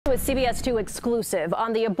A CBS 2 exclusive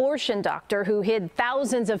on the abortion doctor who hid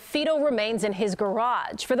thousands of fetal remains in his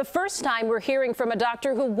garage. For the first time, we're hearing from a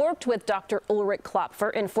doctor who worked with Dr. Ulrich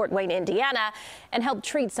Klopfer in Fort Wayne, Indiana, and helped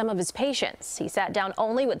treat some of his patients. He sat down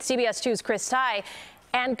only with CBS 2's Chris Cly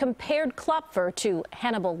and compared Klopfer to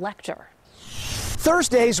Hannibal Lecter.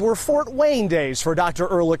 Thursdays were Fort Wayne days for Dr.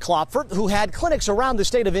 Ulrich Klopfer, who had clinics around the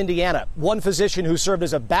state of Indiana. One physician who served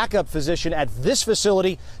as a backup physician at this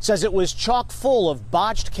facility says it was chock full of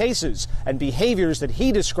botched cases and behaviors that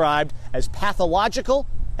he described as pathological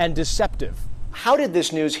and deceptive. How did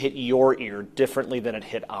this news hit your ear differently than it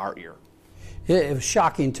hit our ear? It was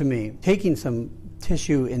shocking to me. Taking some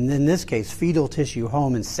tissue, and in this case fetal tissue,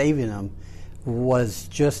 home and saving them was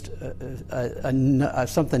just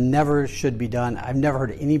something never should be done. I've never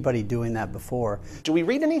heard anybody doing that before. Do we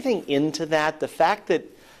read anything into that? The fact that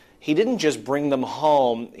he didn't just bring them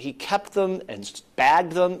home, he kept them and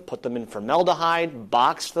bagged them, put them in formaldehyde,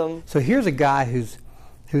 boxed them. So here's a guy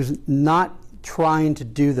who's not trying to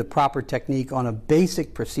do the proper technique on a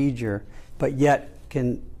basic procedure, but yet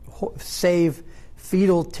can save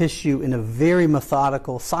fetal tissue in a very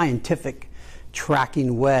methodical, scientific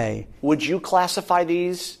tracking way. Would you classify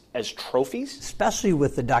these as trophies? Especially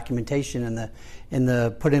with the documentation and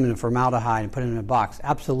the put him in formaldehyde and put him in a box.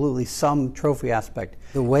 Absolutely some trophy aspect.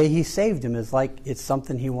 The way he saved him is like it's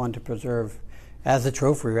something he wanted to preserve as a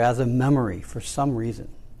trophy or as a memory for some reason.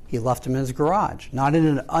 He left him in his garage, not in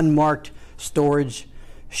an unmarked storage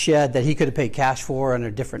shed that he could have paid cash for under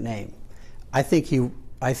a different name. I think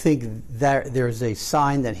that there's a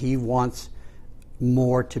sign that he wants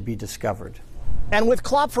more to be discovered. And with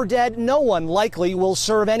Klopfer dead, no one likely will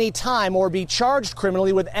serve any time or be charged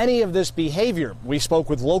criminally with any of this behavior. We spoke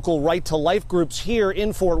with local right-to-life groups here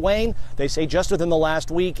in Fort Wayne. They say just within the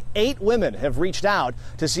last week, 8 women have reached out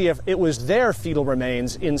to see if it was their fetal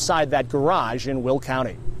remains inside that garage in Will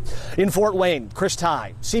County. In Fort Wayne, Chris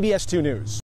Cly, CBS 2 News.